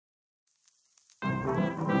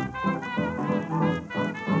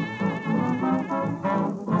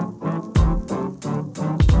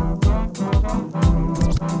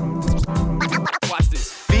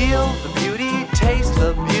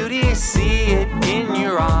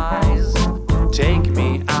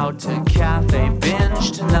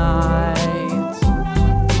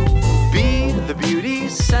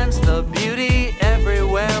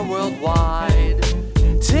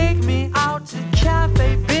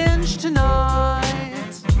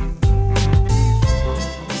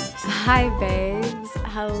Hi, babes.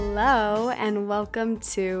 Hello, and welcome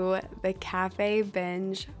to the Cafe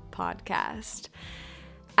Binge podcast.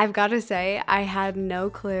 I've got to say, I had no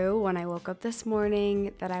clue when I woke up this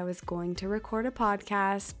morning that I was going to record a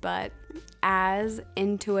podcast, but as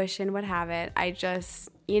intuition would have it, I just,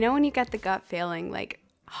 when you get the gut feeling, like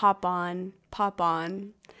hop on, pop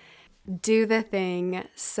on, do the thing.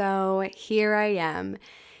 So here I am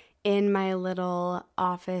in my little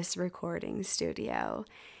office recording studio.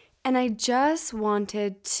 And I just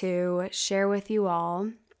wanted to share with you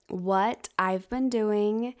all what I've been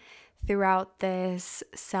doing throughout this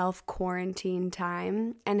self-quarantine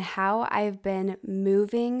time and how I've been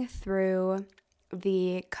moving through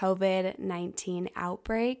the COVID-19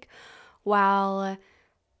 outbreak while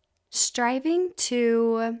striving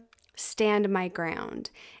to stand my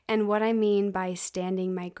ground. And what I mean by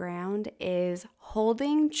standing my ground is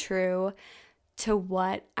holding true to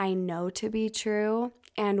what I know to be true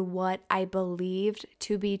and what I believed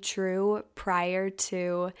to be true prior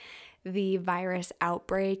to the virus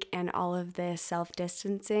outbreak and all of this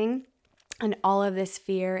self-distancing and all of this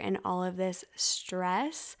fear and all of this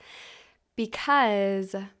stress,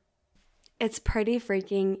 because it's pretty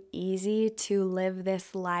freaking easy to live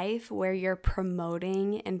this life where you're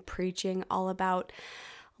promoting and preaching all about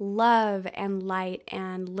love and light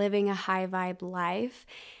and living a high vibe life.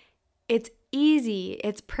 It's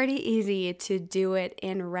pretty easy to do it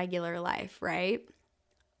in regular life, right?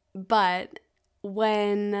 But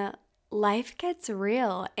when life gets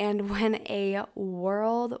real and when a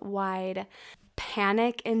worldwide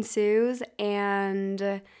panic ensues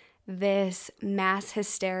and this mass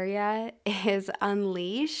hysteria is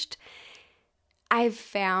unleashed, I've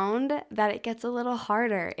found that it gets a little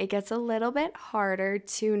harder. It gets a little bit harder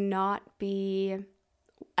to not be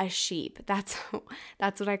a sheep. That's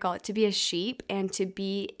what I call it, to be a sheep and to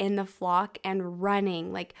be in the flock and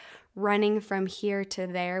running from here to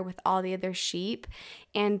there with all the other sheep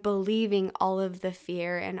and believing all of the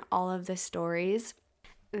fear and all of the stories.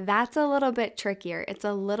 That's a little bit trickier. It's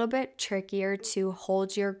a little bit trickier to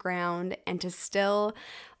hold your ground and to still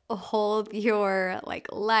hold your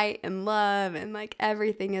light and love and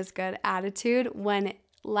everything is good attitude when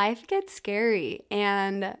life gets scary,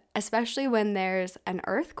 and especially when there's an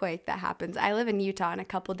earthquake that happens. I live in Utah, and a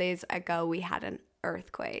couple days ago we had an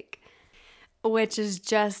earthquake, which is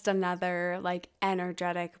just another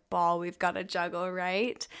energetic ball we've got to juggle,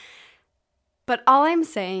 right? But all I'm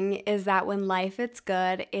saying is that when life is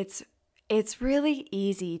good, it's really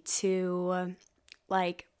easy to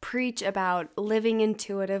preach about living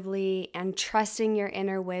intuitively and trusting your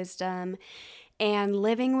inner wisdom and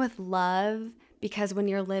living with love. Because when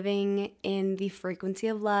you're living in the frequency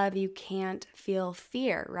of love, you can't feel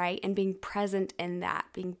fear, right? And being present in that,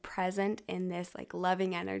 being present in this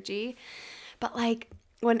loving energy. But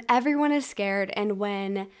when everyone is scared and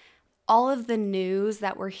when all of the news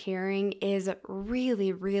that we're hearing is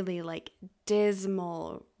really, really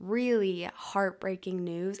dismal, really heartbreaking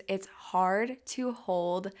news, it's hard to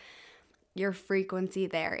hold your frequency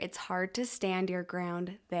there. It's hard to stand your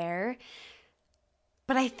ground there.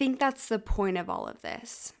 But I think that's the point of all of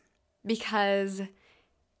this, because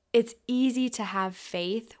it's easy to have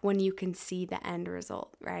faith when you can see the end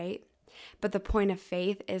result, right? But the point of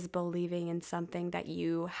faith is believing in something that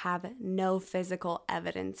you have no physical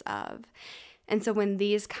evidence of. And so when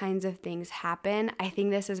these kinds of things happen, I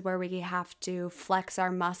think this is where we have to flex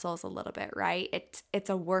our muscles a little bit, right? It's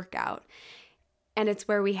a workout. And it's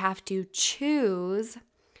where we have to choose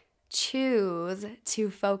to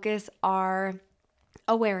focus our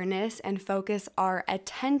awareness and focus our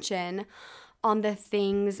attention on the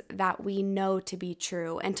things that we know to be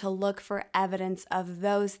true and to look for evidence of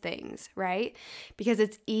those things, right? Because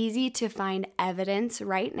it's easy to find evidence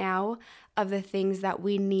right now of the things that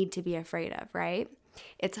we need to be afraid of, right?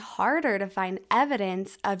 It's harder to find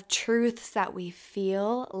evidence of truths that we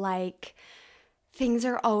feel like things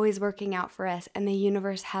are always working out for us and the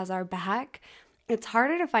universe has our back. It's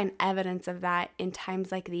harder to find evidence of that in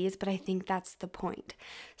times like these, but I think that's the point.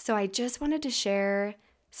 So I just wanted to share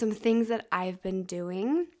some things that I've been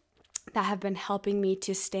doing that have been helping me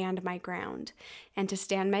to stand my ground and to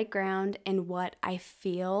stand my ground in what I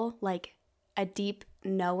feel like a deep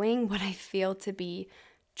knowing, what I feel to be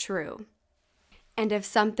true. And if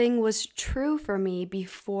something was true for me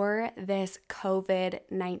before this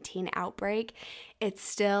COVID-19 outbreak, it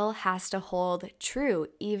still has to hold true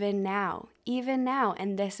even now.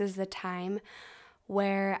 And this is the time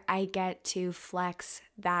where I get to flex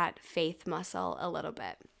that faith muscle a little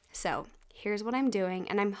bit. So here's what I'm doing,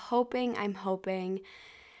 and I'm hoping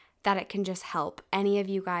that it can just help any of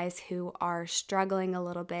you guys who are struggling a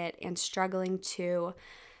little bit and struggling to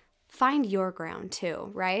find your ground too,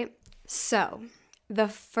 right? So, the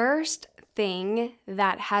first thing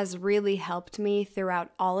that has really helped me throughout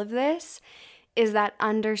all of this is that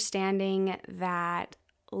understanding that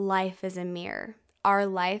life is a mirror. Our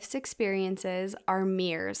life's experiences are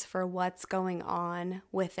mirrors for what's going on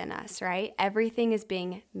within us, right? Everything is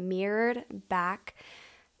being mirrored back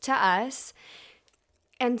to us.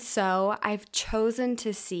 And so I've chosen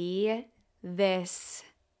to see this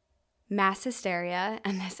mass hysteria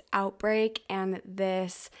and this outbreak and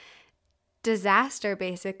this disaster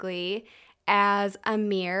basically as a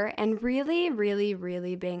mirror, and really, really,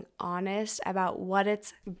 really being honest about what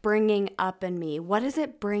it's bringing up in me. What is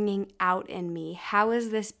it bringing out in me? How is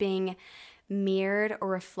this being mirrored or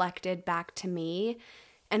reflected back to me?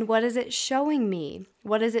 And what is it showing me?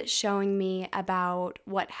 What is it showing me about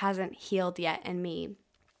what hasn't healed yet in me?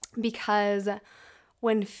 Because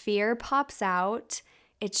when fear pops out,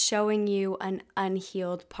 it's showing you an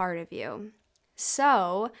unhealed part of you.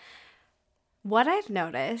 So, what I've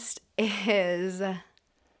noticed is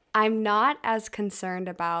I'm not as concerned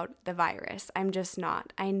about the virus. I'm just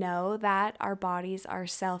not. I know that our bodies are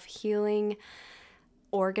self-healing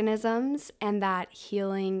organisms and that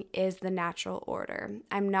healing is the natural order.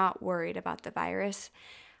 I'm not worried about the virus.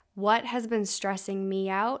 What has been stressing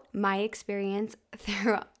me out, my experience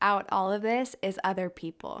throughout all of this, is other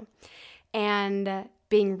people and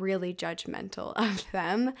being really judgmental of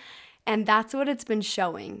them. And that's what it's been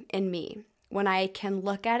showing in me. When I can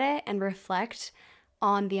look at it and reflect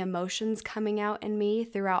on the emotions coming out in me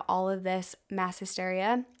throughout all of this mass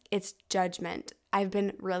hysteria, it's judgment. I've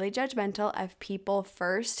been really judgmental of people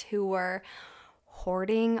first who were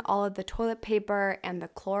hoarding all of the toilet paper and the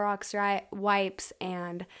Clorox wipes,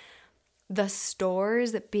 and the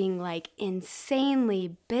stores being like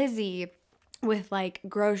insanely busy with like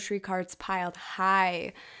grocery carts piled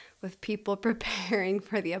high with people preparing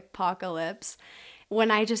for the apocalypse,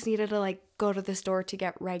 when I just needed to like go to the store to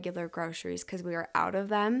get regular groceries because we were out of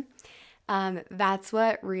them. That's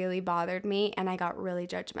what really bothered me, and I got really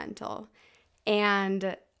judgmental.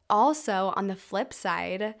 And also on the flip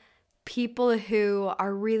side, people who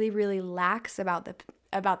are really, really lax about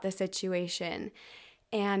the situation,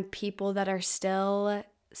 and people that are still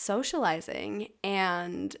socializing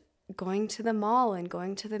and going to the mall and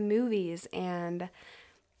going to the movies and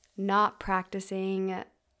not practicing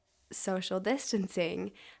social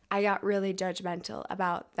distancing. I got really judgmental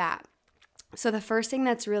about that. So the first thing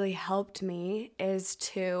that's really helped me is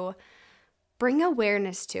to bring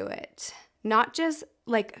awareness to it, not just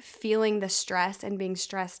like feeling the stress and being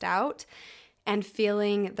stressed out and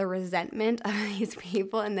feeling the resentment of these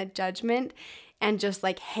people and the judgment and just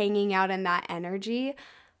like hanging out in that energy,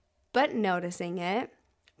 but noticing it,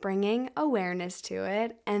 bringing awareness to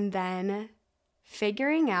it, and then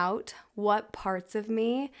figuring out what parts of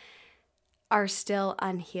me are still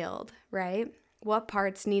unhealed, right? What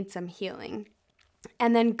parts need some healing?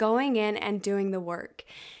 And then going in and doing the work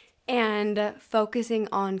and focusing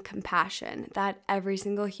on compassion, that every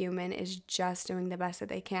single human is just doing the best that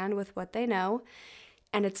they can with what they know.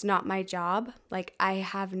 And it's not my job. Like, I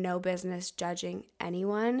have no business judging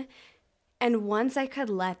anyone. And once I could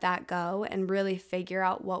let that go and really figure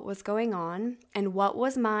out what was going on and what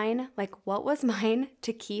was mine, like what was mine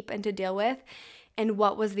to keep and to deal with, and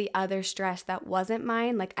what was the other stress that wasn't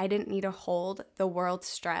mine, like I didn't need to hold the world's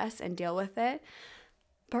stress and deal with it,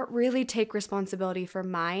 but really take responsibility for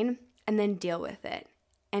mine and then deal with it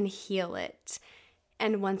and heal it.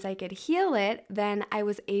 And once I could heal it, then I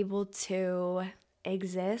was able to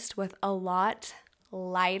exist with a lot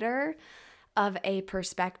lighter of a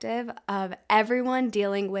perspective of everyone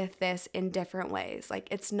dealing with this in different ways. Like,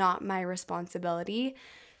 it's not my responsibility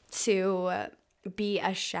to be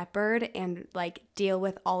a shepherd and like deal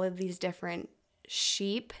with all of these different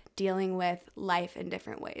sheep dealing with life in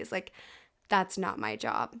different ways. Like, that's not my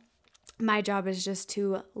job. My job is just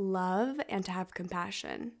to love and to have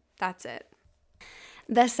compassion. That's it.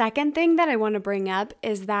 The second thing that I want to bring up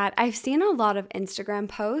is that I've seen a lot of Instagram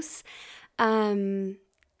posts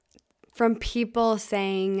from people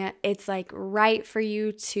saying it's like right for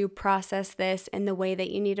you to process this in the way that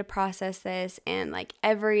you need to process this, and like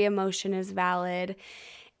every emotion is valid,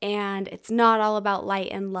 and it's not all about light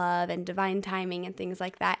and love and divine timing and things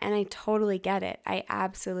like that. And I totally get it. I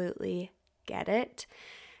absolutely get it.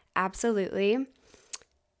 Absolutely.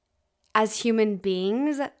 As human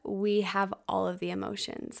beings, we have all of the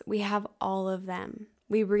emotions. We have all of them.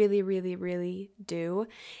 We really, really, really do.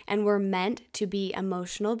 And we're meant to be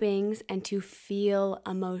emotional beings and to feel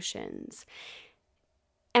emotions.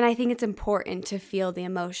 And I think it's important to feel the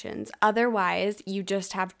emotions. Otherwise, you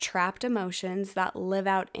just have trapped emotions that live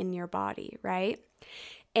out in your body, right?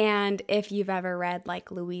 And if you've ever read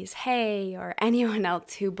like Louise Hay or anyone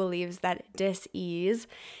else who believes that dis-ease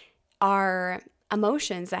are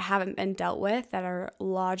emotions that haven't been dealt with, that are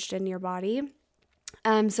lodged in your body.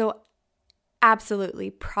 So absolutely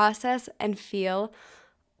process and feel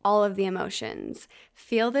all of the emotions.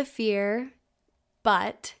 Feel the fear,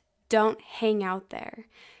 but don't hang out there.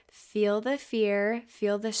 Feel the fear,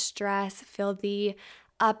 feel the stress, feel the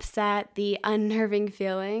upset, the unnerving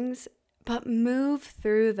feelings, but move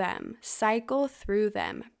through them, cycle through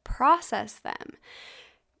them, process them,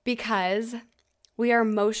 because we are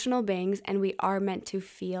emotional beings and we are meant to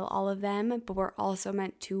feel all of them, but we're also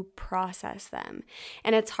meant to process them.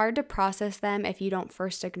 And it's hard to process them if you don't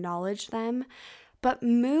first acknowledge them, but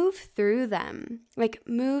move through them. Like,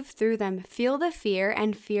 move through them. Feel the fear,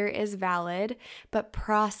 and fear is valid, but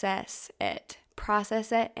process it.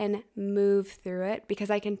 Process it and move through it,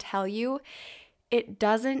 because I can tell you, it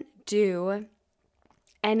doesn't do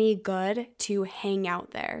any good to hang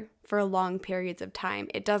out there for long periods of time.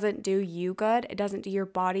 It doesn't do you good. It doesn't do your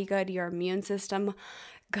body good, your immune system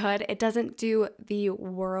good. It doesn't do the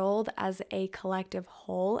world as a collective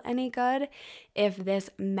whole any good if this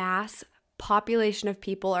mass population of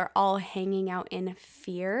people are all hanging out in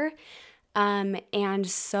fear, and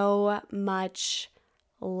so much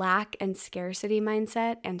lack and scarcity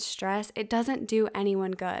mindset and stress. It doesn't do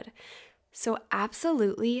anyone good. So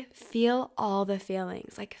absolutely feel all the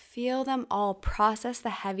feelings, like feel them all, process the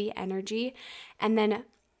heavy energy, and then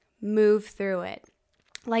move through it.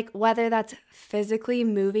 Like, whether that's physically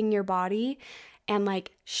moving your body and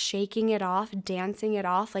like shaking it off, dancing it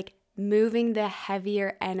off, like moving the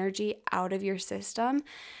heavier energy out of your system,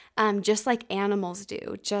 just like animals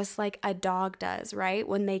do, just like a dog does, right?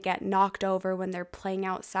 When they get knocked over, when they're playing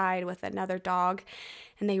outside with another dog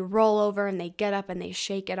and they roll over and they get up and they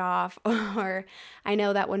shake it off. Or I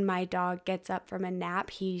know that when my dog gets up from a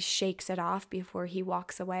nap, he shakes it off before he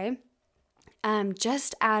walks away,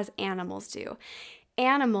 just as animals do.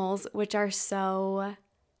 Animals, which are so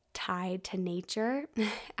tied to nature,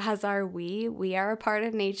 as are we are a part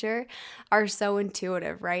of nature, are so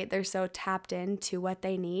intuitive, right? They're so tapped into what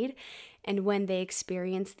they need. And when they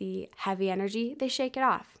experience the heavy energy, they shake it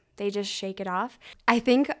off. They just shake it off. I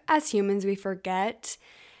think as humans, we forget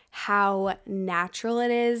how natural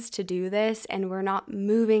it is to do this, and we're not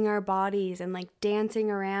moving our bodies and like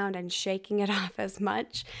dancing around and shaking it off as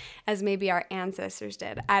much as maybe our ancestors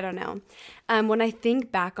did. I don't know. When I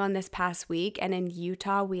think back on this past week, and in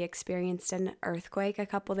Utah, we experienced an earthquake a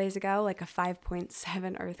couple days ago, like a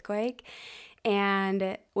 5.7 earthquake,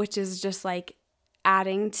 and which is just like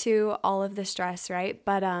adding to all of the stress, right?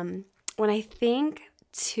 But when I think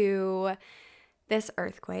to this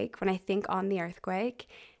earthquake, when I think on the earthquake,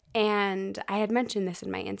 and I had mentioned this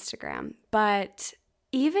in my Instagram, but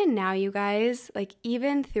even now, you guys, like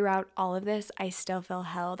even throughout all of this, I still feel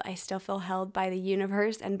held. I still feel held by the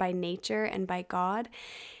universe and by nature and by God.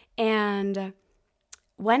 And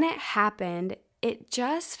when it happened, it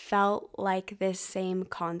just felt like this same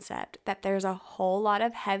concept, that there's a whole lot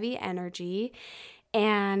of heavy energy,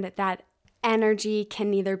 and that energy can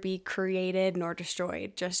neither be created nor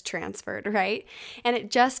destroyed, just transferred, right? And it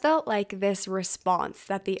just felt like this response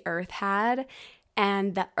that the earth had,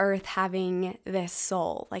 and the earth having this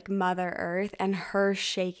soul, like Mother Earth, and her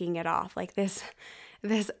shaking it off. Like this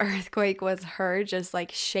earthquake was her just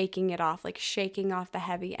like shaking it off, like shaking off the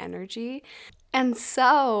heavy energy. And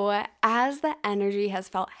so, as the energy has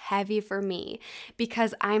felt heavy for me,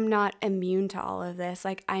 because I'm not immune to all of this,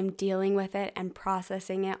 like I'm dealing with it and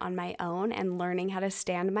processing it on my own and learning how to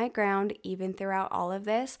stand my ground even throughout all of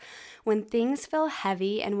this, when things feel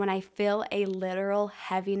heavy and when I feel a literal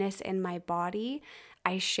heaviness in my body,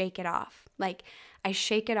 I shake it off. Like, I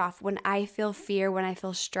shake it off. When I feel fear, when I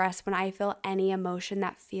feel stress, when I feel any emotion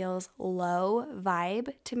that feels low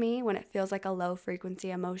vibe to me, when it feels like a low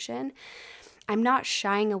frequency emotion, I'm not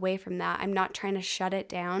shying away from that. I'm not trying to shut it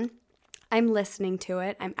down. I'm listening to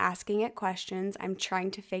it. I'm asking it questions. I'm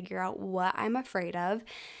trying to figure out what I'm afraid of.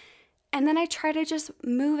 And then I try to just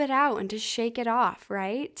move it out and to shake it off,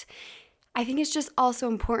 right? I think it's just also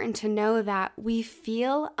important to know that we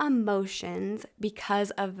feel emotions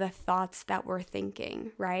because of the thoughts that we're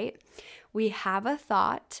thinking, right? We have a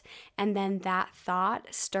thought, and then that thought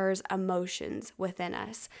stirs emotions within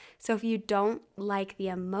us. So if you don't like the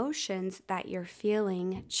emotions that you're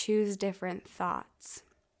feeling, choose different thoughts.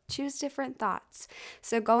 Choose different thoughts.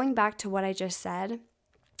 So going back to what I just said,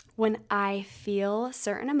 when I feel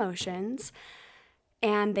certain emotions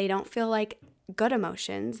and they don't feel like good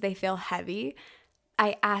emotions, they feel heavy,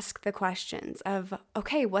 I ask the questions of,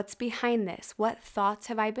 okay, what's behind this? What thoughts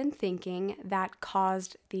have I been thinking that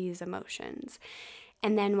caused these emotions?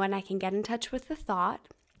 And then when I can get in touch with the thought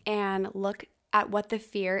and look at what the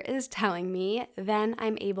fear is telling me, then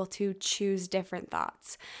I'm able to choose different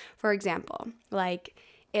thoughts. For example, like,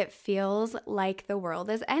 it feels like the world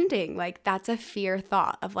is ending. Like, that's a fear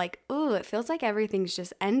thought of like, ooh, it feels like everything's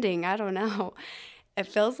just ending. I don't know. It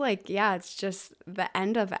feels like, yeah, it's just the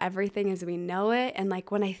end of everything as we know it. And like,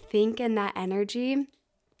 when I think in that energy,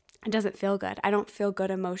 it doesn't feel good. I don't feel good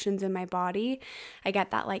emotions in my body. I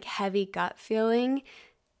get that like heavy gut feeling.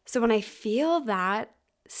 So when I feel that,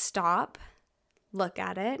 stop, look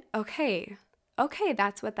at it. Okay,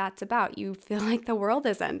 that's what that's about. You feel like the world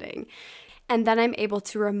is ending. And then I'm able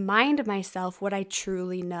to remind myself what I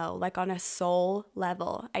truly know, like on a soul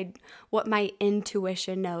level, what my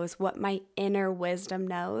intuition knows, what my inner wisdom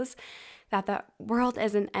knows, that the world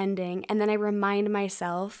isn't ending. And then I remind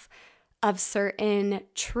myself of certain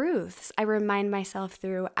truths. I remind myself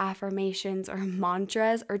through affirmations or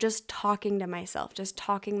mantras or just talking to myself, just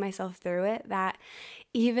talking myself through it, that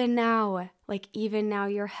even now, like even now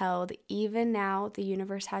you're held, even now the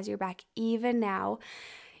universe has your back, even now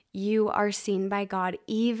you are seen by God,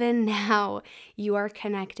 even now you are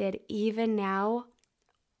connected, even now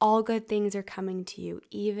all good things are coming to you,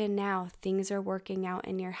 even now things are working out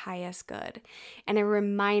in your highest good. And I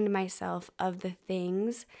remind myself of the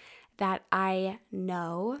things that I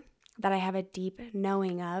know, that I have a deep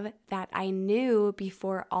knowing of, that I knew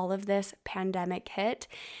before all of this pandemic hit,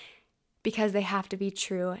 because they have to be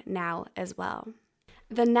true now as well.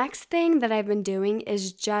 The next thing that I've been doing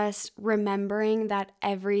is just remembering that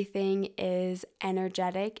everything is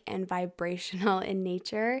energetic and vibrational in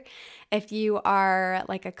nature. If you are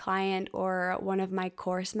like a client or one of my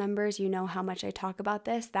course members, you know how much I talk about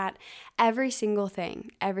this, that every single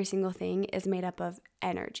thing is made up of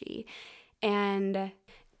energy. And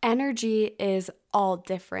energy is all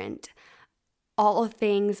different. All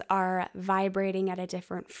things are vibrating at a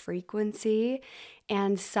different frequency,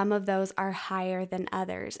 and some of those are higher than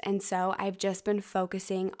others. And so I've just been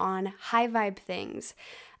focusing on high vibe things.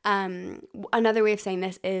 Another way of saying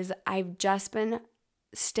this is I've just been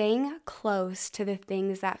staying close to the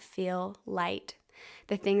things that feel light,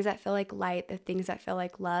 the things that feel like light, the things that feel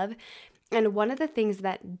like love. And one of the things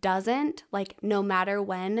that doesn't, like no matter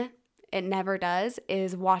when, it never does,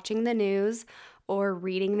 is watching the news or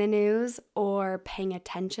reading the news or paying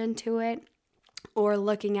attention to it or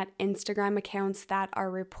looking at Instagram accounts that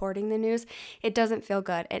are reporting the news. It doesn't feel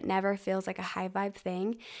good. It never feels like a high vibe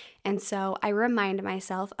thing. And so I remind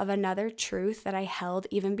myself of another truth that I held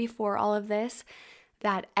even before all of this,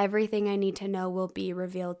 that everything I need to know will be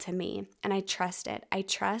revealed to me. And I trust it. I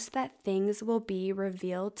trust that things will be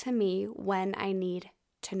revealed to me when I need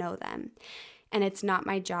to know them. And it's not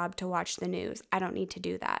my job to watch the news. I don't need to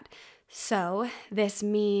do that. So this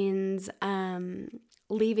means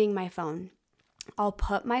leaving my phone. I'll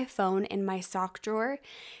put my phone in my sock drawer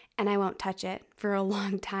and I won't touch it for a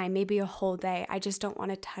long time, maybe a whole day. I just don't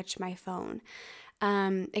want to touch my phone.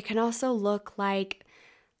 It can also look like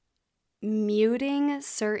muting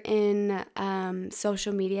certain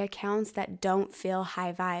social media accounts that don't feel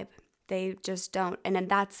high vibe. They just don't. And then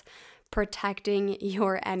that's protecting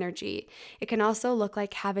your energy. It can also look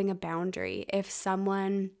like having a boundary. If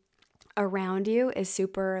someone around you is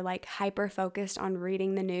super like hyper focused on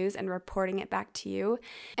reading the news and reporting it back to you,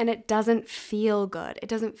 and it doesn't feel good. It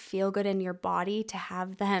doesn't feel good in your body to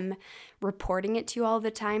have them reporting it to you all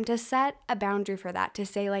the time, to set a boundary for that, to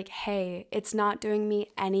say like, hey, it's not doing me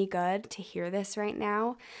any good to hear this right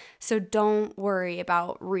now. So don't worry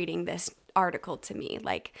about reading this article to me.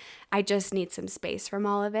 Like, I just need some space from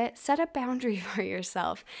all of it. Set a boundary for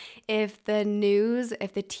yourself. If the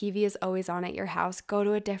TV is always on at your house, go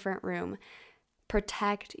to a different room.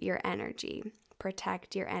 Protect your energy.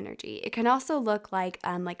 Protect your energy. It can also look like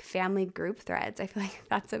family group threads. I feel like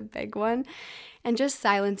that's a big one. And just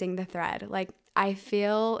silencing the thread. Like, I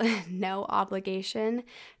feel no obligation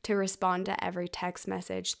to respond to every text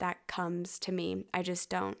message that comes to me. I just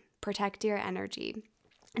don't. Protect your energy.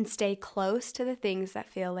 And stay close to the things that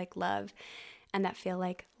feel like love and that feel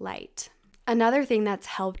like light. Another thing that's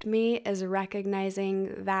helped me is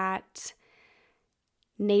recognizing that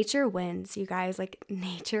nature wins, you guys. Like,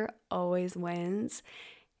 nature always wins.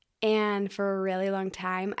 And for a really long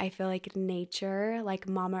time, I feel like nature, like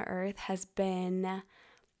Mama Earth, has been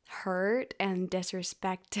hurt and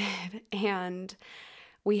disrespected, and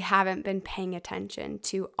we haven't been paying attention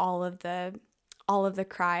to all of the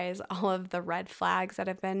cries, all of the red flags that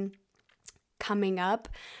have been coming up.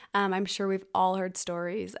 I'm sure we've all heard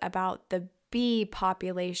stories about the bee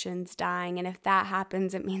populations dying, and if that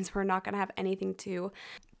happens, it means we're not going to have anything to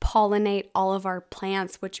pollinate all of our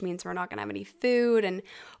plants, which means we're not going to have any food. And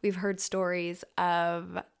we've heard stories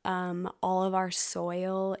of all of our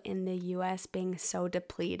soil in the US being so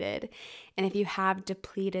depleted. And if you have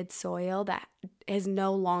depleted soil that is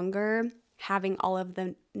no longer having all of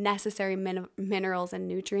the necessary minerals and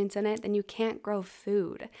nutrients in it, then you can't grow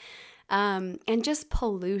food. And just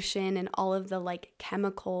pollution and all of the like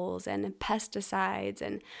chemicals and pesticides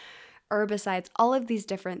and herbicides, all of these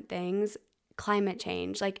different things, climate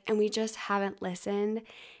change, like, and we just haven't listened.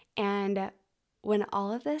 And when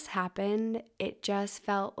all of this happened, it just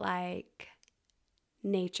felt like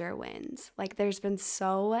nature wins. Like there's been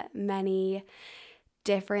so many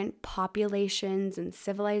different populations and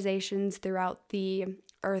civilizations throughout the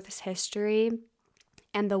Earth's history.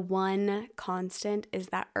 And the one constant is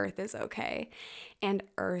that Earth is okay and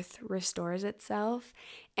Earth restores itself.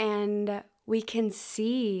 And we can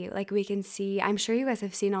see, I'm sure you guys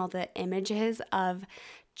have seen all the images of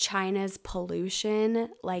China's pollution,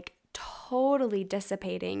 like totally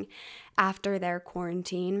dissipating after their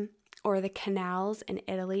quarantine, or the canals in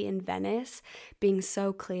Italy and Venice being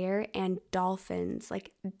so clear, and dolphins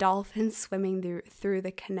swimming through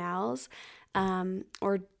the canals,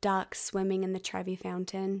 or ducks swimming in the Trevi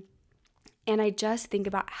Fountain. And I just think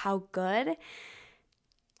about how good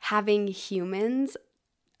having humans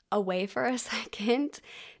away for a second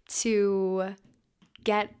to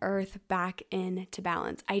get Earth back into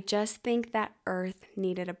balance. I just think that Earth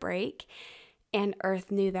needed a break, and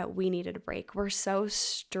Earth knew that we needed a break. We're so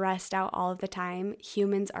stressed out all of the time.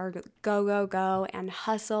 Humans are go, go, go, and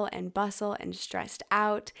hustle and bustle and stressed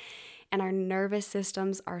out, and our nervous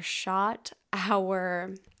systems are shot.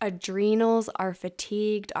 Our adrenals are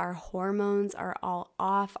fatigued. Our hormones are all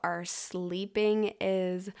off. Our sleeping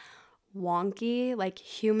is wonky. Like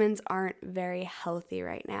humans aren't very healthy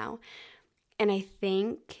right now. And I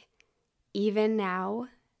think even now,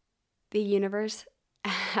 the universe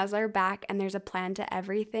has our back and there's a plan to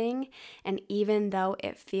everything. And even though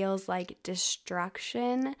it feels like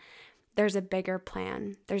destruction, there's a bigger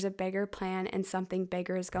plan. There's a bigger plan and something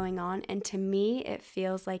bigger is going on. And to me, it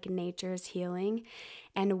feels like nature is healing,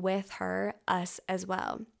 and with her, us as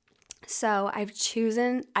well. So I've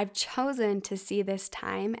chosen to see this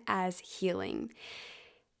time as healing,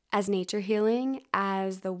 as nature healing,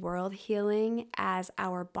 as the world healing, as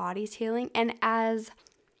our bodies healing, and as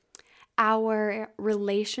our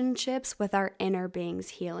relationships with our inner beings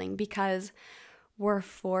healing, because we're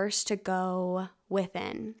forced to go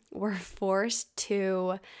within. We're forced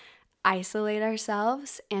to isolate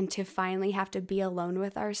ourselves and to finally have to be alone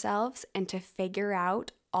with ourselves and to figure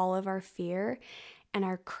out all of our fear and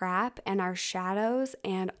our crap and our shadows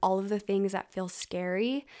and all of the things that feel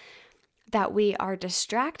scary that we are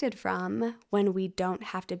distracted from when we don't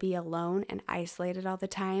have to be alone and isolated all the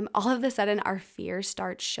time. All of a sudden, our fear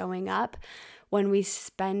starts showing up when we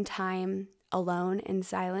spend time alone in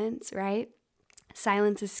silence, right?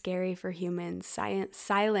 Silence is scary for humans.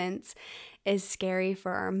 Silence is scary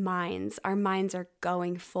for our minds. Our minds are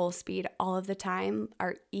going full speed all of the time.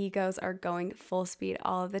 Our egos are going full speed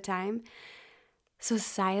all of the time. So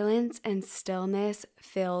silence and stillness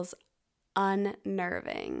feels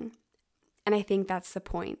unnerving. And I think that's the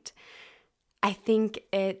point. I think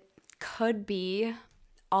it could be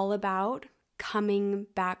all about coming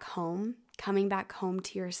back home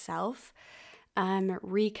to yourself,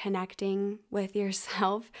 reconnecting with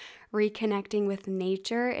yourself, reconnecting with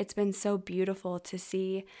nature. It's been so beautiful to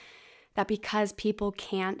see that because people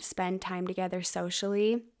can't spend time together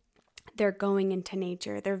socially, they're going into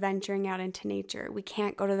nature. They're venturing out into nature. We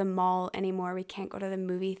can't go to the mall anymore. We can't go to the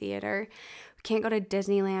movie theater. We can't go to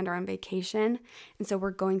Disneyland or on vacation. And so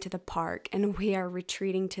we're going to the park and we are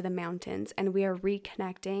retreating to the mountains and we are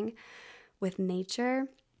reconnecting with nature.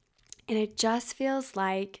 And it just feels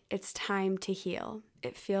like it's time to heal.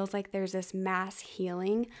 It feels like there's this mass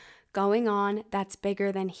healing going on that's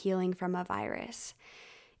bigger than healing from a virus.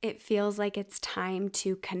 It feels like it's time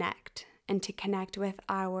to connect, and to connect with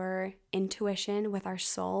our intuition, with our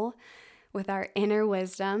soul, with our inner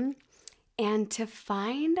wisdom, and to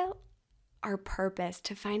find our purpose,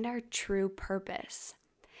 to find our true purpose.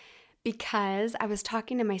 Because I was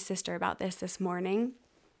talking to my sister about this morning.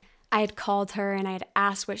 I had called her and I had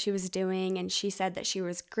asked what she was doing, and she said that she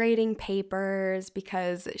was grading papers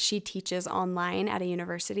because she teaches online at a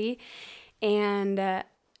university. And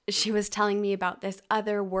she was telling me about this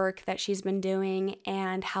other work that she's been doing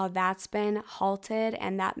and how that's been halted,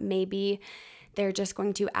 and that maybe they're just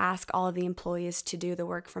going to ask all of the employees to do the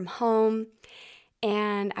work from home.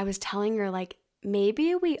 And I was telling her, like,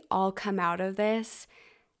 maybe we all come out of this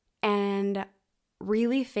and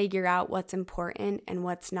really figure out what's important and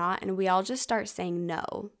what's not. And we all just start saying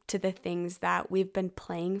no to the things that we've been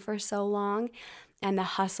playing for so long and the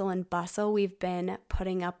hustle and bustle we've been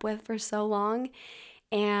putting up with for so long.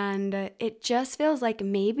 And it just feels like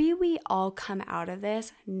maybe we all come out of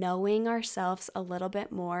this knowing ourselves a little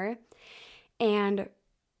bit more and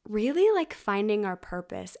really like finding our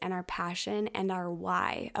purpose and our passion and our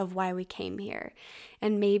why of why we came here.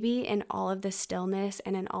 And maybe in all of the stillness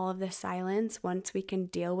and in all of the silence, once we can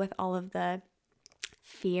deal with all of the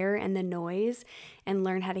fear and the noise and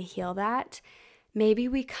learn how to heal that, maybe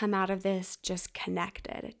we come out of this just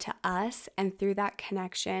connected to us. And through that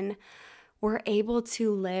connection, we're able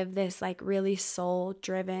to live this like really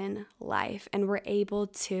soul-driven life. And we're able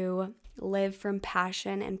to live from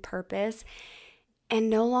passion and purpose and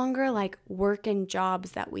no longer like work in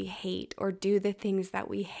jobs that we hate or do the things that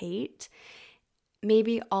we hate.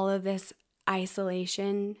 Maybe all of this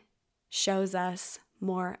isolation shows us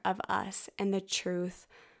more of us and the truth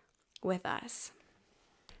with us.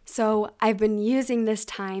 So I've been using this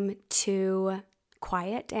time to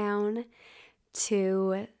quiet down,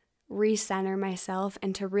 to recenter myself,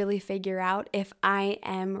 and to really figure out if I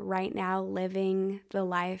am right now living the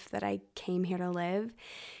life that I came here to live.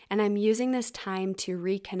 And I'm using this time to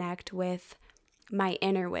reconnect with my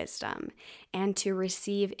inner wisdom and to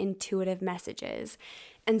receive intuitive messages.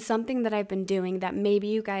 And something that I've been doing that maybe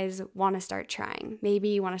you guys want to start trying, maybe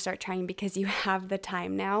you want to start trying because you have the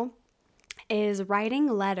time now, is writing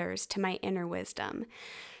letters to my inner wisdom.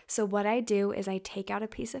 So what I do is I take out a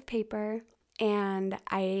piece of paper and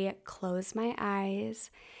I close my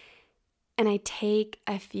eyes and I take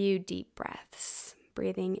a few deep breaths,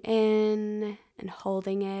 breathing in and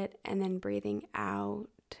holding it, and then breathing out,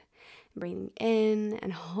 breathing in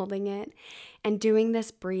and holding it, and doing this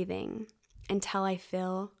breathing until I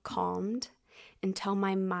feel calmed, until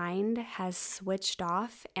my mind has switched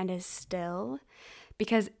off and is still.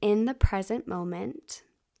 Because in the present moment,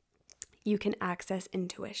 you can access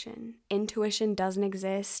intuition. Intuition doesn't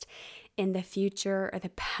exist in the future or the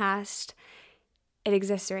past. It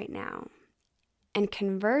exists right now. And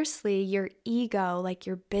conversely, your ego, like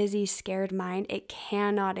your busy, scared mind, it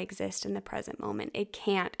cannot exist in the present moment. It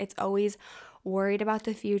can't. It's always worried about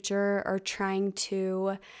the future or trying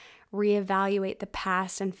to reevaluate the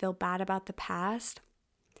past and feel bad about the past,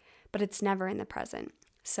 but it's never in the present.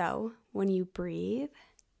 So when you breathe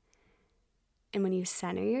and when you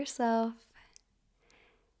center yourself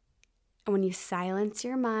and when you silence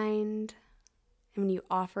your mind and when you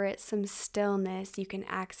offer it some stillness, you can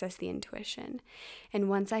access the intuition. And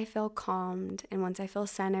once I feel calmed and once I feel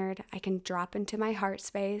centered, I can drop into my heart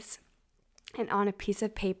space, and on a piece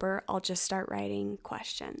of paper, I'll just start writing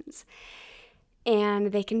questions.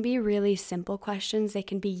 And they can be really simple questions. They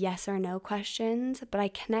can be yes or no questions, but I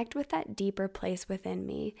connect with that deeper place within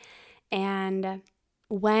me. And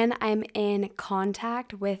when I'm in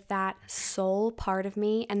contact with that soul part of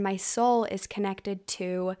me, and my soul is connected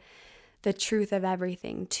to the truth of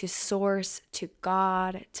everything, to source, to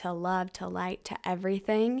God, to love, to light, to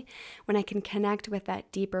everything, when I can connect with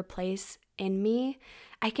that deeper place in me,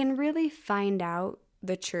 I can really find out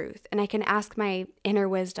the truth. And I can ask my inner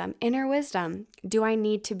wisdom, do I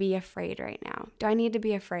need to be afraid right now? Do I need to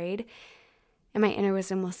be afraid? And my inner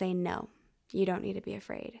wisdom will say, no, you don't need to be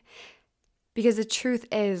afraid. Because the truth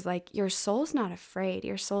is, like, your soul's not afraid.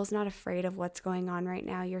 Your soul's not afraid of what's going on right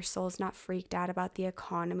now. Your soul's not freaked out about the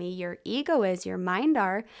economy. Your ego is, your mind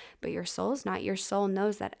are, but your soul's not. Your soul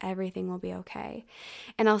knows that everything will be okay.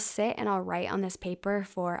 And I'll sit and I'll write on this paper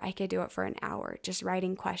I could do it for an hour, just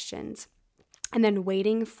writing questions. And then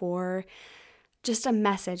waiting for just a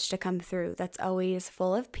message to come through that's always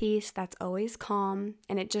full of peace, that's always calm,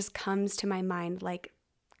 and it just comes to my mind like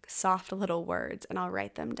soft little words, and I'll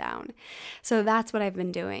write them down. So that's what I've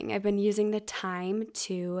been doing. I've been using the time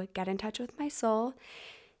to get in touch with my soul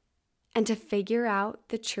and to figure out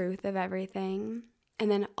the truth of everything, and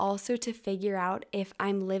then also to figure out if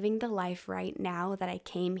I'm living the life right now that I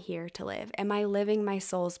came here to live. Am I living my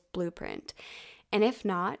soul's blueprint? And if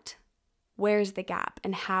not, where's the gap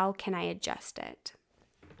and how can I adjust it?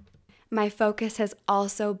 My focus has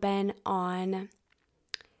also been on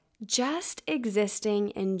just existing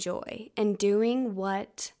in joy and doing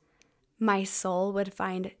what my soul would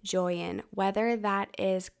find joy in, whether that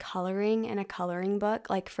is coloring in a coloring book,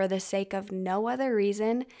 like for the sake of no other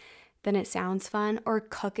reason than it sounds fun, or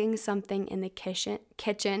cooking something in the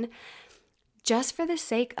kitchen just for the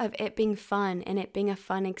sake of it being fun and it being a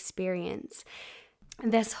fun experience.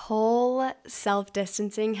 This whole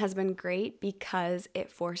self-distancing has been great because it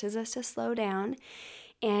forces us to slow down.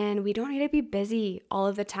 And we don't need to be busy all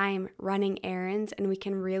of the time running errands, and we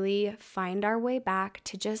can really find our way back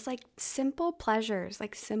to just like simple pleasures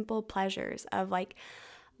of like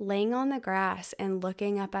laying on the grass and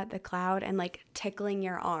looking up at the cloud and like tickling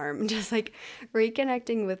your arm, just like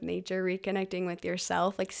reconnecting with nature, reconnecting with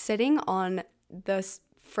yourself, like sitting on the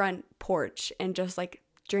front porch and just like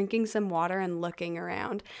drinking some water and looking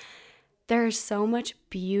around. There is so much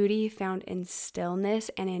beauty found in stillness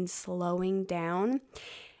and in slowing down.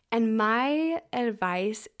 And my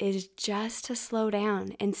advice is just to slow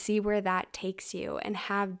down and see where that takes you and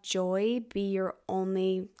have joy be your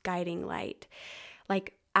only guiding light.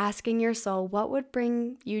 Like asking your soul, what would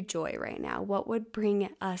bring you joy right now? What would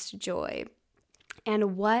bring us joy?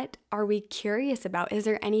 And what are we curious about? Is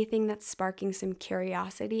there anything that's sparking some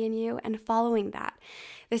curiosity in you? And following that.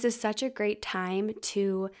 This is such a great time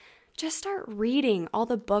to just start reading all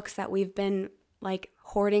the books that we've been like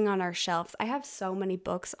hoarding on our shelves. I have so many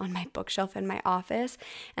books on my bookshelf in my office,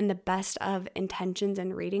 and the best of intentions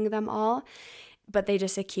in reading them all, but they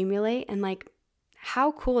just accumulate. And like,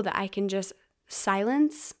 how cool that I can just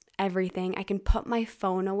silence everything. I can put my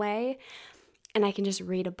phone away and I can just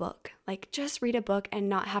read a book. Like, just read a book and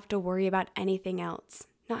not have to worry about anything else.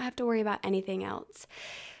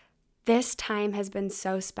 This time has been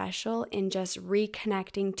so special in just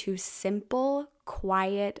reconnecting to simple,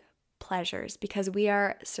 quiet pleasures, because we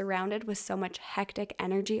are surrounded with so much hectic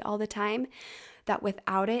energy all the time that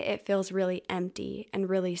without it, it feels really empty and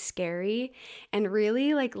really scary. And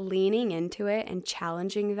really like leaning into it and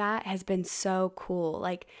challenging that has been so cool.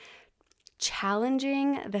 Like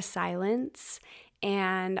challenging the silence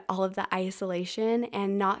and all of the isolation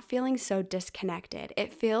and not feeling so disconnected.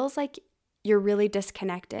 It feels like you're really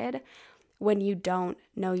disconnected when you don't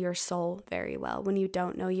know your soul very well, when you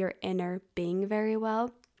don't know your inner being very well.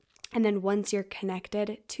 And then once you're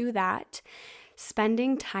connected to that,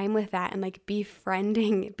 spending time with that and like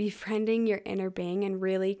befriending your inner being and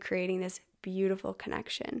really creating this beautiful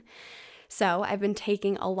connection. So I've been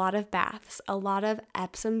taking a lot of baths, a lot of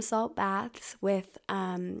Epsom salt baths with,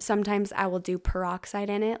 sometimes I will do peroxide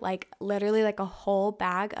in it, like literally like a whole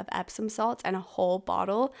bag of Epsom salts and a whole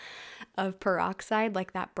bottle of peroxide,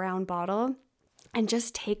 like that brown bottle, and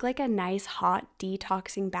just take like a nice hot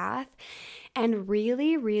detoxing bath and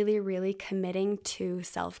really, really, really committing to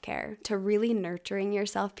self-care, to really nurturing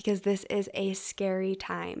yourself, because this is a scary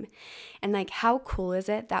time. And like, how cool is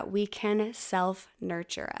it that we can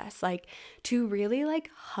self-nurture us? Like to really like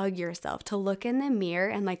hug yourself, to look in the mirror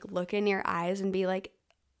and like look in your eyes and be like,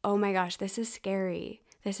 oh my gosh, this is scary.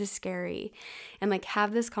 And like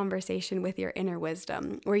have this conversation with your inner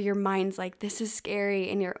wisdom where your mind's like, this is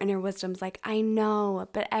scary. And your inner wisdom's like, I know,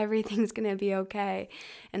 but everything's going to be okay.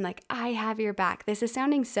 And like, I have your back. This is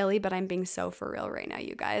sounding silly, but I'm being so for real right now,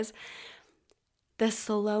 you guys. The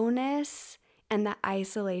slowness and the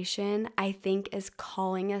isolation, I think, is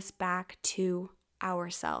calling us back to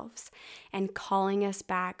ourselves and calling us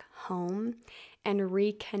back home and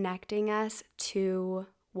reconnecting us to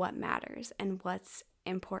what matters and what's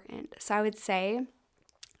important. So I would say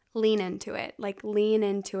lean into it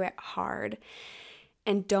hard,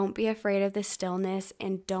 and don't be afraid of the stillness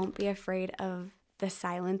and don't be afraid of the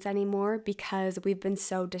silence anymore, because we've been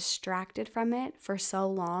so distracted from it for so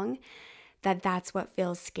long that that's what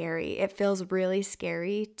feels scary. It feels really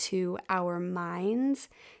scary to our minds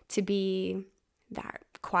to be that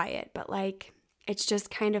quiet, but like it's just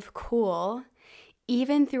kind of cool.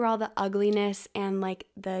 Even through all the ugliness and like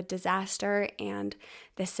the disaster and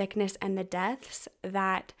the sickness and the deaths,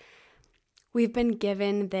 that we've been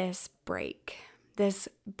given this break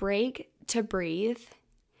to breathe,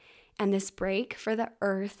 and this break for the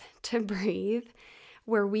earth to breathe,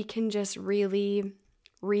 where we can just really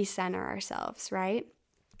recenter ourselves, right?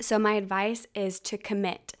 So my advice is to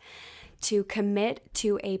commit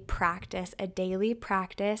to a practice, a daily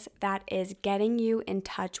practice that is getting you in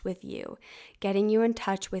touch with you, getting you in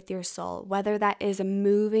touch with your soul, whether that is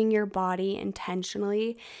moving your body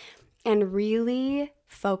intentionally and really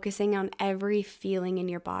focusing on every feeling in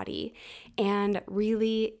your body and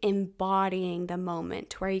really embodying the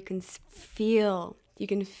moment where you can feel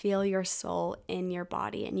your soul in your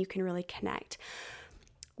body and you can really connect.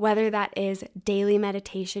 Whether that is daily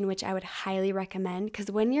meditation, which I would highly recommend, because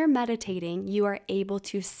when you're meditating, you are able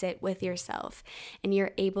to sit with yourself and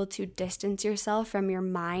you're able to distance yourself from your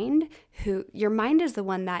mind. Your mind is the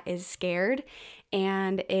one that is scared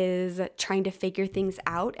and is trying to figure things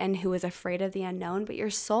out and who is afraid of the unknown, but your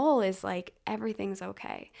soul is like, everything's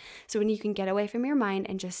okay. So when you can get away from your mind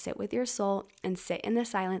and just sit with your soul and sit in the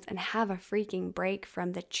silence and have a freaking break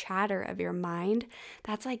from the chatter of your mind,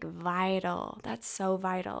 that's like vital. That's so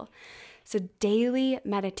vital. So daily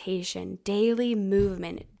meditation, daily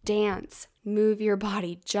movement, dance, move your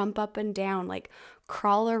body, jump up and down, like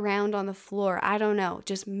crawl around on the floor. I don't know.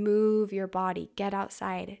 Just move your body, get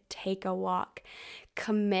outside, take a walk.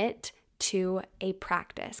 Commit to a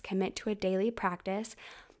practice, commit to a daily practice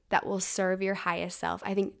that will serve your highest self.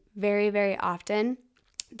 I think very, very often,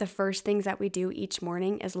 the first things that we do each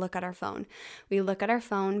morning is look at our phone. We look at our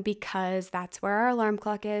phone because that's where our alarm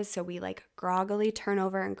clock is. So we like groggily turn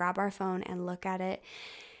over and grab our phone and look at it.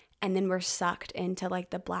 And then we're sucked into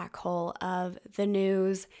like the black hole of the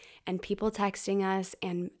news and people texting us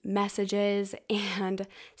and messages and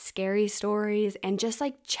scary stories and just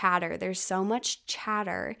like chatter. There's so much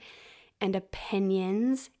chatter and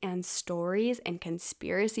opinions and stories and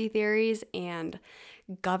conspiracy theories and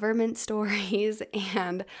government stories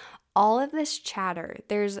and all of this chatter.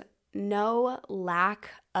 There's no lack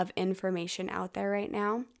of information out there right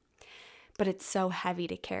now, but it's so heavy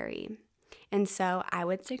to carry. And so I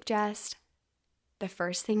would suggest the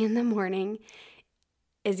first thing in the morning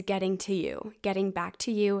is getting back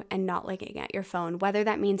to you and not looking at your phone, whether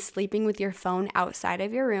that means sleeping with your phone outside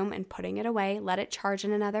of your room and putting it away, let it charge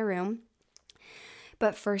in another room.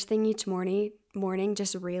 But first thing each morning,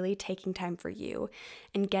 just really taking time for you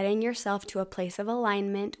and getting yourself to a place of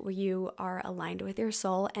alignment where you are aligned with your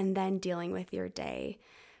soul and then dealing with your day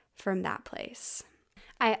from that place.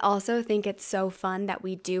 I also think it's so fun that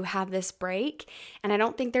we do have this break, and I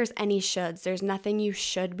don't think there's any shoulds. There's nothing you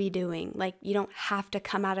should be doing. Like, you don't have to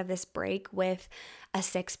come out of this break with a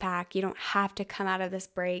six-pack. You don't have to come out of this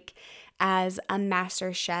break as a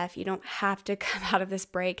master chef. You don't have to come out of this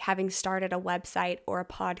break having started a website or a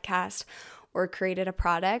podcast or created a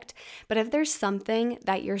product. But if there's something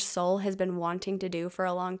that your soul has been wanting to do for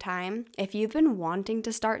a long time, if you've been wanting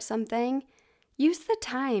to start something, use the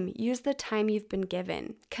time you've been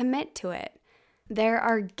given. Commit to it. There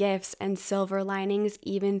are gifts and silver linings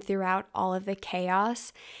even throughout all of the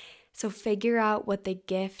chaos. So figure out what the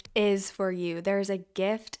gift is for you. There's a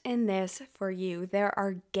gift in this for you. There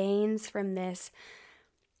are gains from this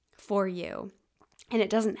for you. And it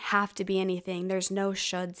doesn't have to be anything. There's no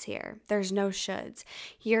shoulds here. There's no shoulds.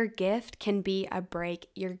 Your gift can be a break.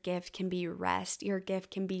 Your gift can be rest. Your gift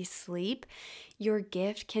can be sleep. Your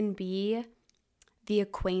gift can be the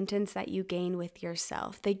acquaintance that you gain with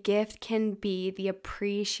yourself. The gift can be the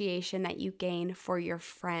appreciation that you gain for your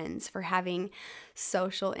friends, for having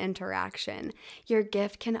social interaction. Your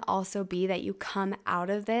gift can also be that you come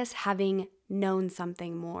out of this having known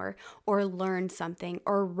something more or learned something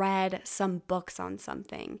or read some books on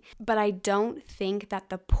something. But I don't think that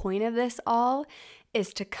the point of this all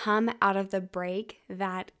is to come out of the break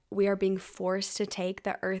that we are being forced to take,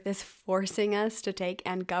 the earth is forcing us to take,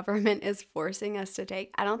 and government is forcing us to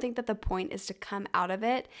take. I don't think that the point is to come out of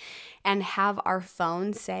it and have our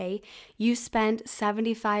phone say, you spent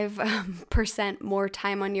 75% more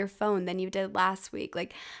time on your phone than you did last week.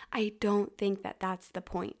 Like, I don't think that that's the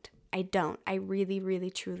point. I don't. I really, really,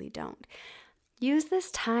 truly don't. Use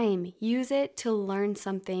this time. Use it to learn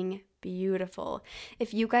something beautiful.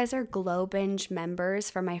 If you guys are Glow Binge members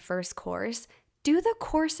for my first course, do the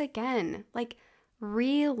course again. Like,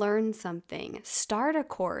 relearn something, start a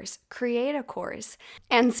course, create a course.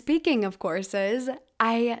 And speaking of courses,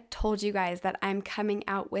 I told you guys that I'm coming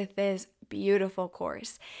out with this beautiful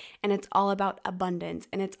course, and it's all about abundance,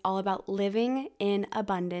 and it's all about living in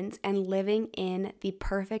abundance and living in the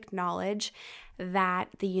perfect knowledge that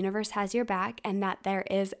the universe has your back and that there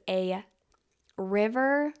is a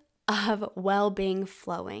river of well-being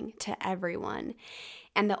flowing to everyone.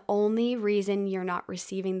 And the only reason you're not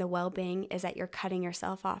receiving the well-being is that you're cutting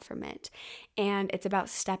yourself off from it. And it's about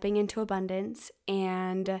stepping into abundance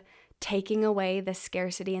and taking away the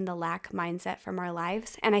scarcity and the lack mindset from our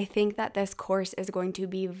lives. And I think that this course is going to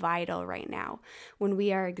be vital right now when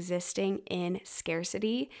we are existing in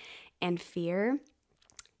scarcity and fear,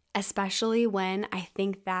 especially when I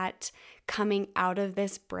think that coming out of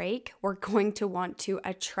this break, we're going to want to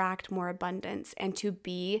attract more abundance and to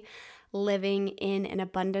be living in an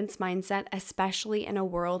abundance mindset, especially in a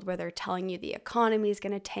world where they're telling you the economy is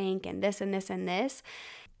going to tank and this and this and this.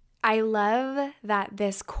 I love that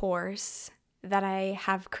this course that I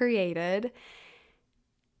have created,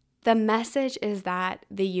 the message is that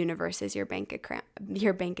the universe is your bank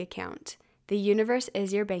account. The universe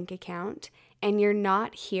is your bank account, and you're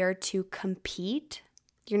not here to compete.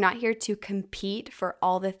 You're not here to compete for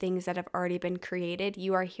all the things that have already been created.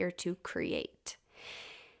 You are here to create.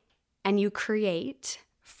 And you create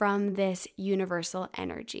from this universal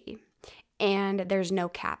energy. And there's no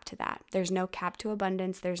cap to that. There's no cap to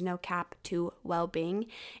abundance. There's no cap to well-being.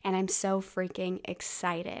 And I'm so freaking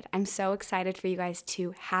excited. I'm so excited for you guys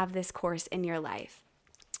to have this course in your life.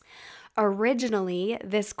 Originally,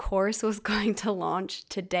 this course was going to launch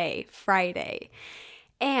today, Friday.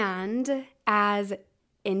 And as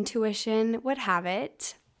intuition would have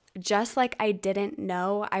it, just like I didn't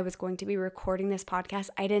know I was going to be recording this podcast,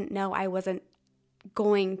 I didn't know I wasn't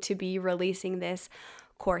going to be releasing this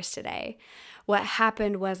course today. What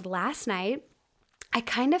happened was last night, I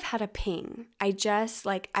kind of had a ping. I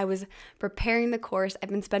was preparing the course. I've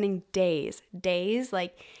been spending days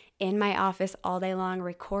like in my office all day long,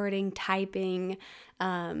 recording, typing,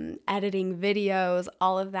 editing videos,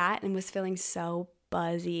 all of that, and was feeling so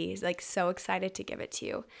buzzy, like so excited to give it to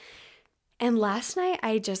you. And last night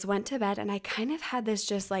I just went to bed and I kind of had this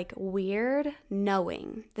just like weird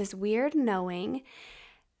knowing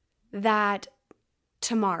that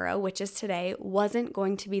tomorrow, which is today, wasn't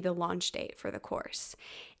going to be the launch date for the course.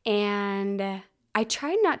 And I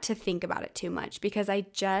tried not to think about it too much because I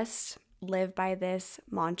just live by this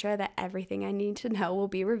mantra that everything I need to know will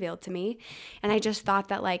be revealed to me. And I just thought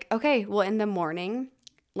that like, okay, well, in the morning,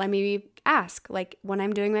 let me ask. Like when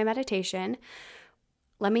I'm doing my meditation,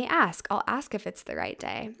 let me ask. I'll ask if it's the right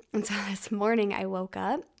day. And so this morning I woke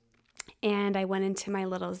up and I went into my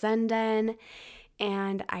little Zen den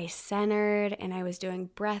and I centered and I was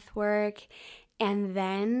doing breath work. And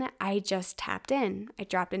then I just tapped in. I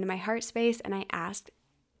dropped into my heart space and I asked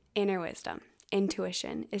inner wisdom,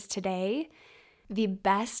 intuition, is today the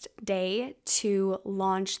best day to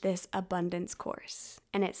launch this abundance course?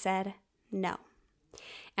 And it said no.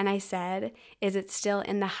 And I said, is it still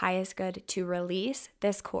in the highest good to release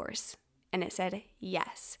this course? And it said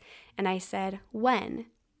yes. And I said, when?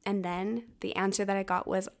 And then the answer that I got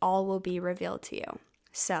was, all will be revealed to you.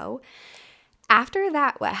 So after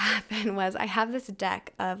that, what happened was I have this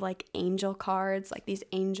deck of like angel cards, like these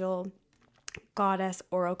angel goddess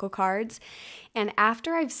oracle cards. And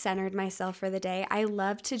after I've centered myself for the day, I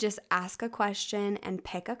love to just ask a question and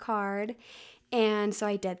pick a card. And so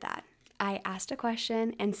I did that. I asked a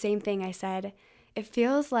question and same thing, I said, it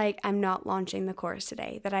feels like I'm not launching the course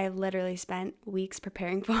today that I literally spent weeks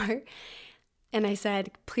preparing for. And I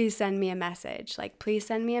said, please send me a message. Like, please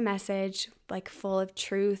send me a message like full of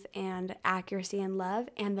truth and accuracy and love.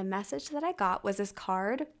 And the message that I got was this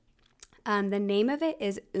card. The name of it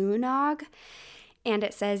is Unog and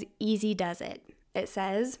it says, easy does it. It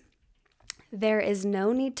says, there is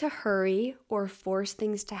no need to hurry or force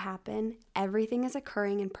things to happen. Everything is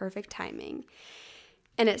occurring in perfect timing.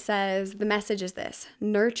 And it says, the message is this: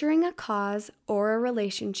 nurturing a cause or a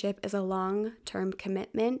relationship is a long-term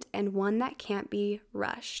commitment and one that can't be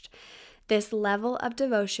rushed. This level of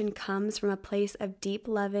devotion comes from a place of deep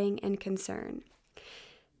loving and concern.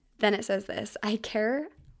 Then it says this: I care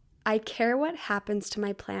what happens to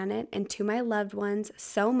my planet and to my loved ones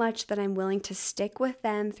so much that I'm willing to stick with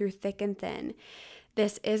them through thick and thin.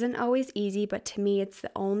 This isn't always easy, but to me, it's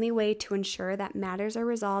the only way to ensure that matters are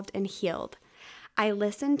resolved and healed. I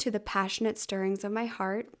listen to the passionate stirrings of my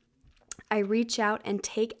heart. I reach out and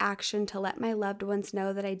take action to let my loved ones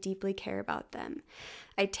know that I deeply care about them.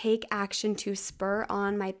 I take action to spur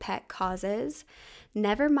on my pet causes.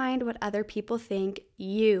 Never mind what other people think,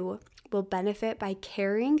 you will benefit by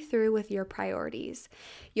carrying through with your priorities.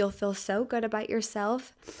 You'll feel so good about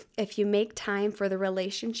yourself if you make time for the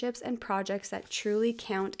relationships and projects that truly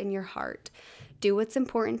count in your heart. Do what's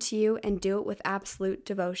important to you and do it with absolute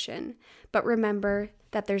devotion. But remember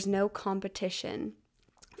that there's no competition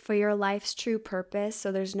for your life's true purpose,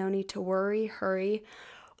 so there's no need to worry, hurry,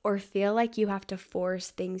 or feel like you have to force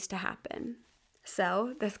things to happen.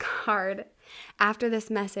 So this card, after this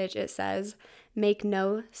message, it says, make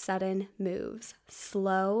no sudden moves.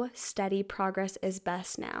 Slow, steady progress is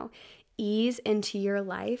best now. Ease into your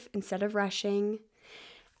life instead of rushing.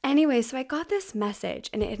 Anyway, so I got this message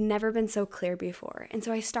and it had never been so clear before. And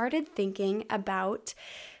so I started thinking about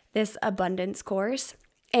this abundance course.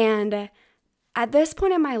 And at this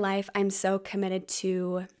point in my life, I'm so committed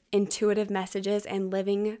to intuitive messages and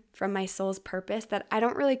living from my soul's purpose that I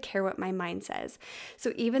don't really care what my mind says.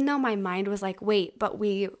 So even though my mind was like, wait, but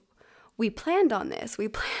we planned on this. We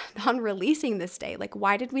planned on releasing this day. Like,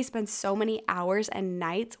 why did we spend so many hours and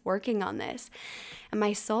nights working on this? And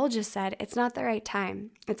my soul just said, it's not the right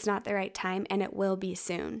time. It's not the right time, and it will be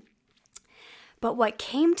soon. But what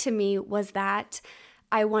came to me was that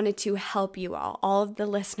I wanted to help you all of the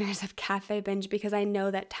listeners of Cafe Binge, because I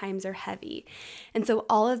know that times are heavy. And so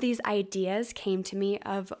all of these ideas came to me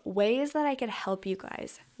of ways that I could help you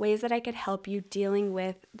guys, ways that I could help you dealing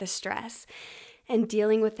with the stress. and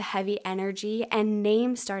dealing with the heavy energy, and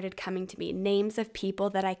names started coming to me, names of people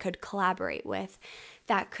that I could collaborate with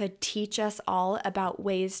that could teach us all about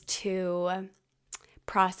ways to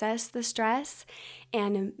process the stress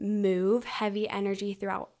and move heavy energy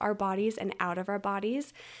throughout our bodies and out of our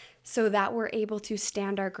bodies so that we're able to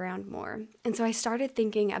stand our ground more. And so I started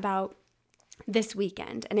thinking about this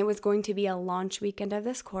weekend, and it was going to be a launch weekend of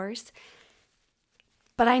this course.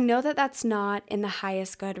 But I know that that's not in the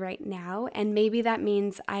highest good right now, and maybe that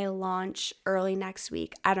means I launch early next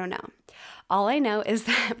week. I don't know. All I know is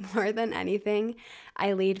that more than anything,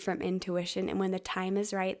 I lead from intuition, and when the time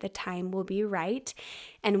is right, the time will be right.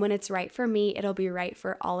 And when it's right for me, it'll be right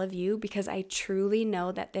for all of you, because I truly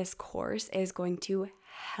know that this course is going to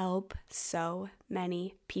help so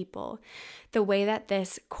many people. The way that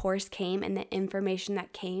this course came and the information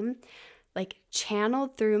that came, like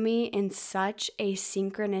channeled through me in such a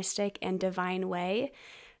synchronistic and divine way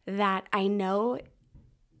that I know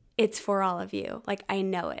it's for all of you. Like, I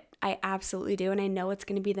know it. I absolutely do. And I know it's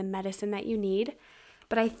going to be the medicine that you need.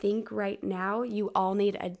 But I think right now you all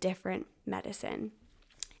need a different medicine.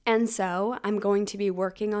 And so I'm going to be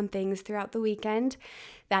working on things throughout the weekend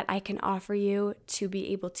that I can offer you to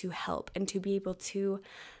be able to help and to be able to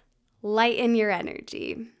lighten your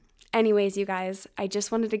energy. Anyways, you guys, I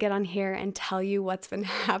just wanted to get on here and tell you what's been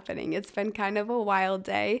happening. It's been kind of a wild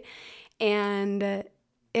day, and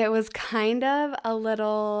it was kind of a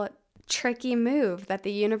little tricky move that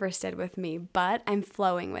the universe did with me, but I'm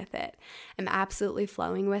flowing with it. I'm absolutely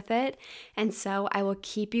flowing with it. And so I will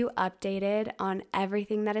keep you updated on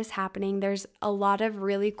everything that is happening. There's a lot of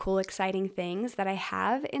really cool, exciting things that I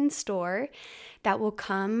have in store that will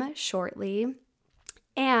come shortly.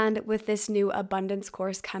 And with this new abundance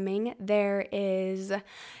course coming, there is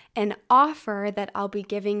an offer that I'll be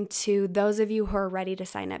giving to those of you who are ready to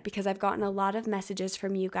sign up, because I've gotten a lot of messages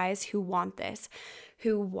from you guys who want this,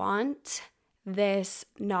 who want this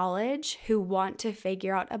knowledge, who want to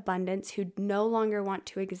figure out abundance, who no longer want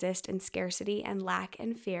to exist in scarcity and lack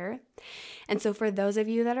and fear. And so for those of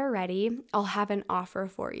you that are ready, I'll have an offer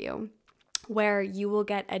for you where you will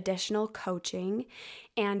get additional coaching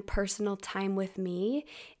and personal time with me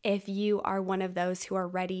if you are one of those who are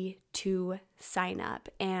ready to sign up.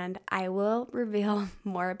 And I will reveal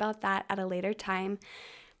more about that at a later time,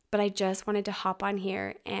 but I just wanted to hop on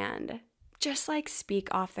here and just like speak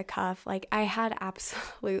off the cuff. Like, I had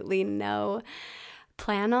absolutely no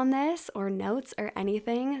plan on this or notes or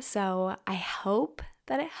anything, so I hope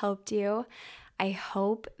that it helped you. I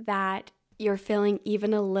hope that you're feeling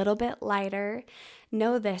even a little bit lighter.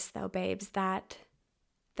 Know this though, babes, that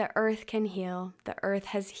the earth can heal. The earth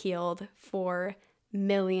has healed for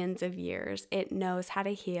millions of years. It knows how to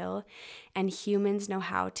heal, and humans know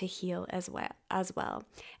how to heal as well.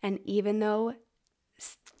 And even though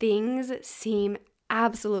things seem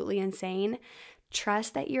absolutely insane,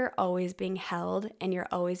 trust that you're always being held and you're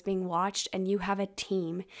always being watched, and you have a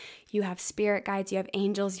team. You have spirit guides, you have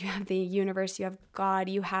angels, you have the universe, you have God,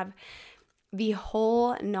 you have the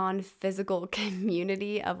whole non-physical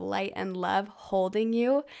community of light and love holding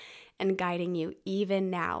you and guiding you even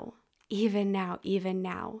now.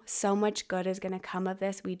 So much good is going to come of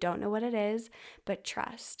this. We don't know what it is, but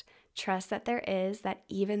trust that there is, that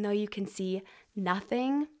even though you can see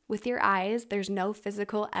nothing with your eyes, there's no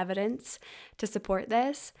physical evidence to support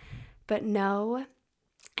this, but know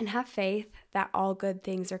and have faith that all good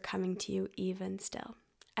things are coming to you even still.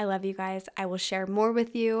 I love you guys. I will share more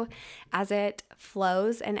with you as it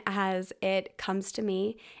flows and as it comes to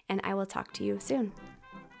me, and I will talk to you soon.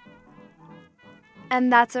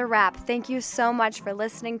 And that's a wrap. Thank you so much for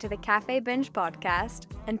listening to the Cafe Binge podcast.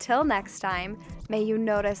 Until next time, may you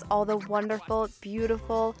notice all the wonderful,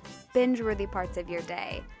 beautiful, binge-worthy parts of your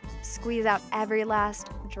day. Squeeze out every last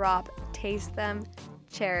drop, taste them,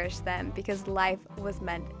 cherish them, because life was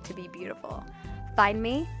meant to be beautiful. Find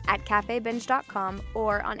me at cafebinge.com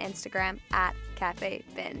or on Instagram at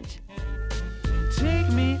cafebinge. Take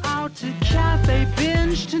me out to Cafe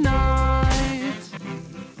Binge tonight.